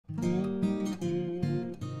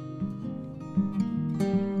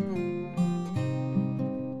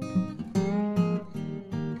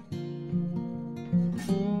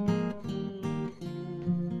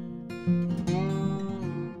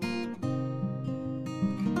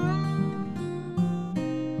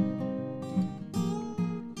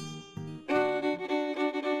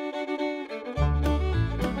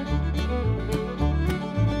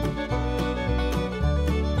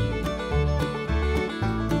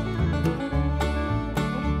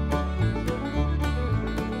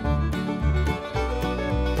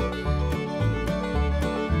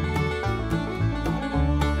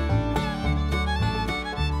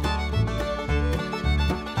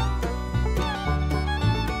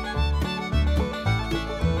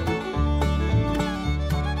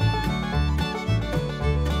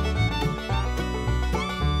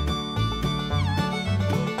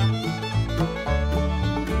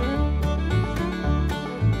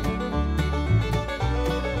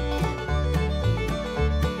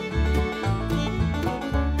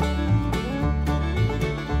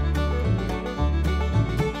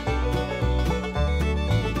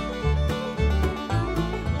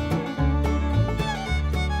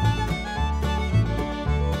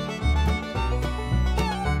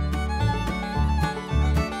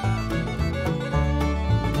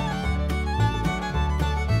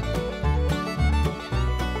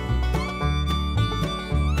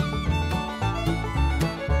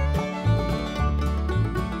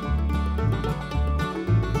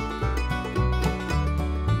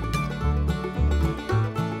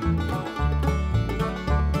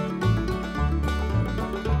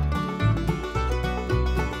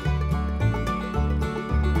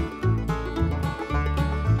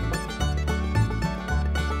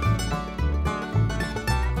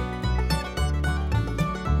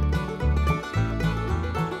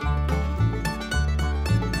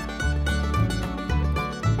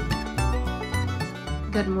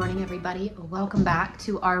Good morning, everybody. Welcome back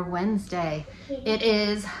to our Wednesday. It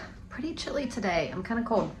is pretty chilly today. I'm kind of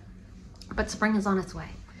cold, but spring is on its way.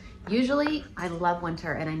 Usually I love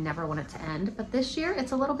winter and I never want it to end, but this year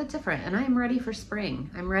it's a little bit different and I am ready for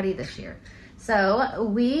spring. I'm ready this year. So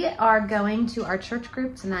we are going to our church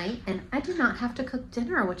group tonight and I do not have to cook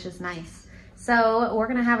dinner, which is nice. So we're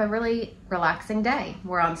gonna have a really relaxing day.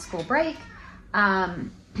 We're on school break.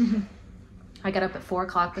 I got up at 4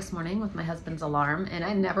 o'clock this morning with my husband's alarm and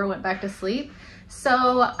I never went back to sleep.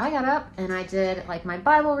 So I got up and I did like my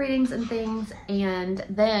Bible readings and things, and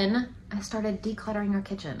then I started decluttering our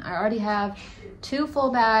kitchen. I already have 2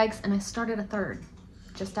 full bags and I started a 3rd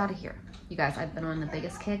just out of here. You guys, I've been on the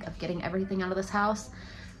biggest kick of getting everything out of this house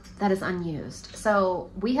that is unused.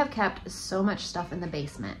 So we have kept so much stuff in the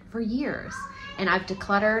basement for years, and I've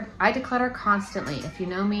decluttered. I declutter constantly. If you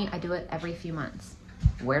know me, I do it every few months.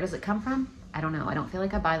 Where does it come from? I don't know. I don't feel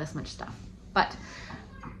like I buy this much stuff, but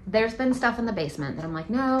there's been stuff in the basement that I'm like,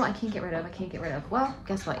 no, I can't get rid of. I can't get rid of. Well,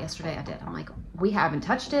 guess what? Yesterday I did. I'm like, we haven't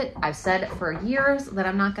touched it. I've said for years that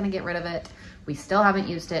I'm not going to get rid of it. We still haven't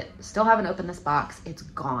used it. Still haven't opened this box. It's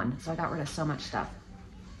gone. So I got rid of so much stuff.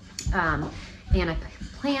 And I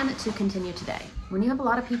plan to continue today. When you have a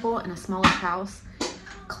lot of people in a smaller house,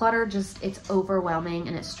 clutter it's overwhelming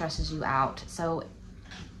and it stresses you out. So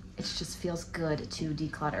it just feels good to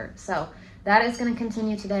declutter. So that is going to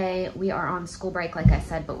continue today. We are on school break, like I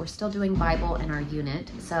said, but we're still doing Bible in our unit.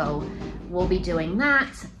 So we'll be doing that,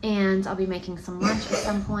 and I'll be making some lunch at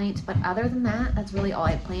some point. But other than that, that's really all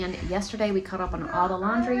I planned. Yesterday, we caught up on all the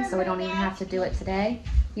laundry, so we don't even have to do it today.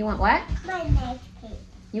 You want what? My nails painted.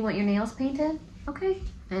 You want your nails painted? Okay.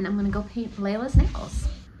 And I'm going to go paint Layla's nails.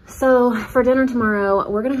 So for dinner tomorrow,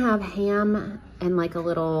 we're going to have ham and like a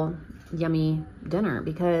little yummy dinner,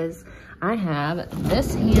 because I have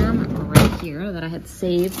this ham right here that I had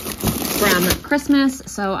saved from Christmas.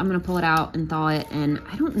 So I'm gonna pull it out and thaw it, and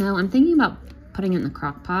I don't know, I'm thinking about putting it in the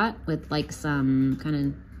crock pot with like some kind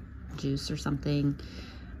of juice or something,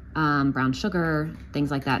 brown sugar,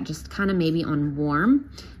 things like that, just kind of maybe on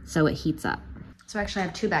warm so it heats up. So actually I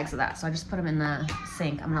have 2 bags of that, so I just put them in the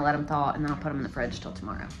sink. I'm gonna let them thaw and then I'll put them in the fridge till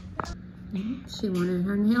tomorrow. She wanted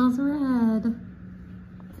her nails red.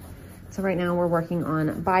 So right now we're working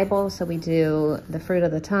on Bible. So we do the fruit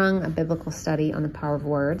of the tongue, a biblical study on the power of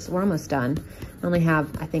words. We're almost done. We only have,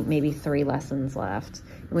 I think, maybe 3 lessons left.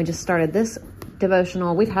 And we just started this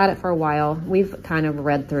devotional. We've had it for a while. We've kind of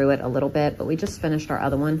read through it a little bit, but we just finished our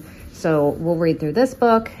other one. So we'll read through this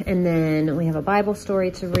book, and then we have a Bible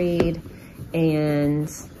story to read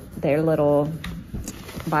and their little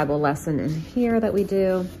Bible lesson in here that we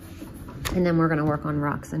do. And then we're gonna work on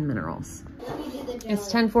rocks and minerals.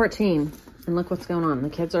 It's 10:14 and look what's going on. The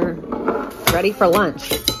kids are ready for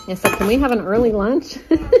lunch. I said, can we have an early lunch?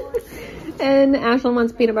 And Ashlyn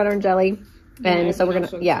wants peanut butter and jelly. And so we're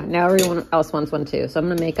gonna, yeah, now everyone else wants one too. So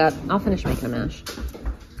I'm gonna I'll finish making a mash.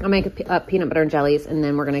 I'll make a peanut butter and jellies, and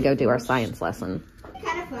then we're gonna go do our science lesson.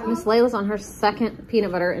 Miss Layla's on her 2nd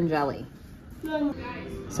peanut butter and jelly.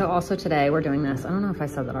 So also today we're doing this. I don't know if I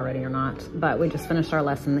said that already or not, but we just finished our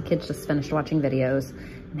lesson. The kids just finished watching videos.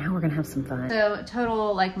 Now we're gonna have some fun. So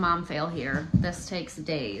total like mom fail here. This takes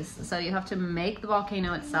days. So you have to make the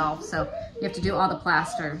volcano itself. So you have to do all the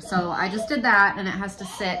plaster. So I just did that, and it has to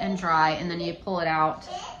sit and dry, and then you pull it out.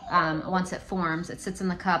 Once it forms, it sits in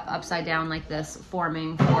the cup upside down like this,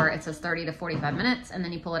 forming for, it says 30 to 45 minutes, and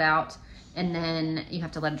then you pull it out, and then you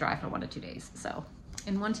have to let it dry for 1 to 2 days. So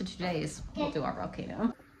in 1 to 2 days, we'll do our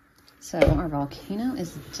volcano. So our volcano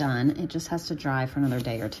is done. It just has to dry for another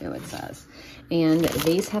day or 2, it says. And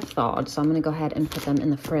these have thawed, so I'm gonna go ahead and put them in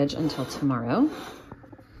the fridge until tomorrow.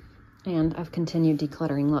 And I've continued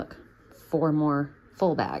decluttering. Look, 4 more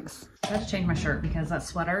full bags. I had to change my shirt because that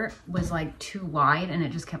sweater was like too wide and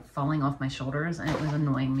it just kept falling off my shoulders, and it was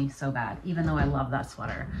annoying me so bad. Even though I love that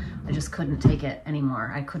sweater, I just couldn't take it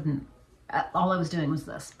anymore. I couldn't. All I was doing was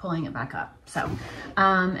this, pulling it back up. So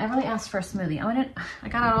Everly asked for a smoothie. I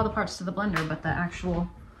got out all the parts to the blender, but the actual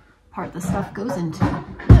part the stuff goes into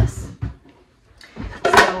this.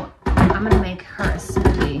 So I'm gonna make her a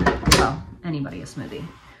smoothie, well, anybody a smoothie,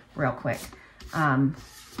 real quick. And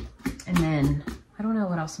then I don't know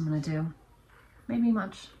what else I'm gonna do. Maybe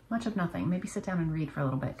much of nothing. Maybe sit down and read for a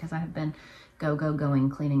little bit, because I have been going,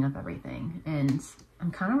 cleaning up everything. And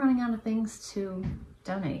I'm kind of running out of things to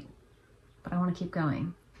donate. But I want to keep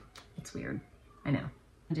going. It's weird. I know.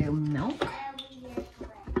 Do milk.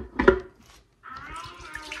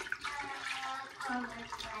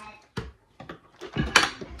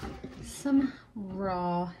 Some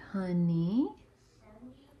raw honey.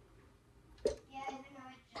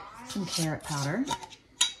 Some carrot powder.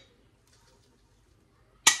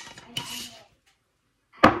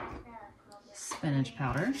 spinach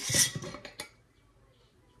powder.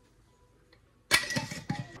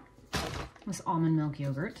 This almond milk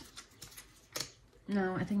yogurt.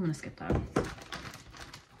 No, I think I'm gonna skip that. I'm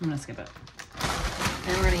gonna skip it.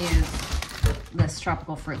 And we're gonna use this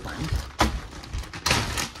tropical fruit blend.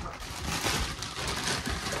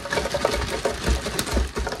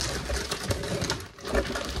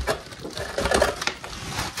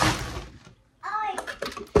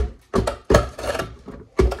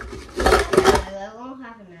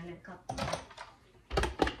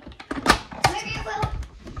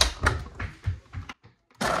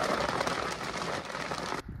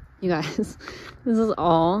 You guys, this is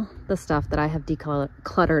all the stuff that I have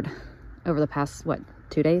decluttered over the past, what,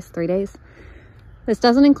 2 days, 3 days? This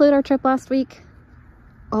doesn't include our trip last week.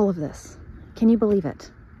 All of this. Can you believe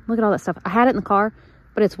it? Look at all that stuff. I had it in the car,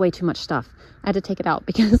 but it's way too much stuff. I had to take it out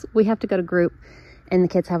because we have to go to group and the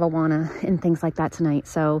kids have Awana and things like that tonight.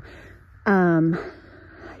 So,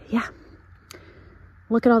 yeah.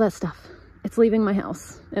 Look at all that stuff. It's leaving my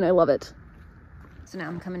house and I love it. So now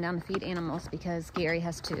I'm coming down to feed animals because Gary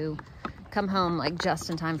has to come home like just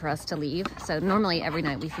in time for us to leave. So normally every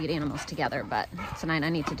night we feed animals together, but tonight I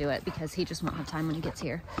need to do it because he just won't have time when he gets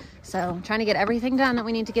here. So I'm trying to get everything done that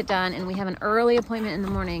we need to get done, and we have an early appointment in the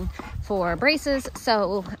morning for braces.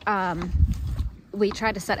 So we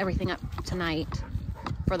tried to set everything up tonight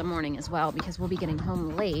for the morning as well because we'll be getting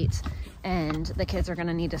home late and the kids are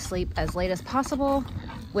gonna need to sleep as late as possible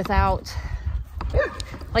without,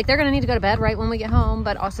 like, they're gonna need to go to bed right when we get home,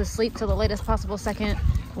 but also sleep till the latest possible second,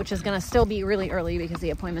 which is gonna still be really early because the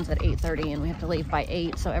appointment's at 8:30 and we have to leave by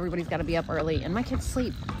 8. So everybody's gotta be up early, and my kids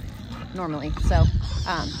sleep normally. So,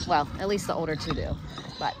 well, at least the older two do,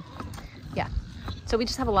 but yeah. So we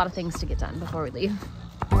just have a lot of things to get done before we leave.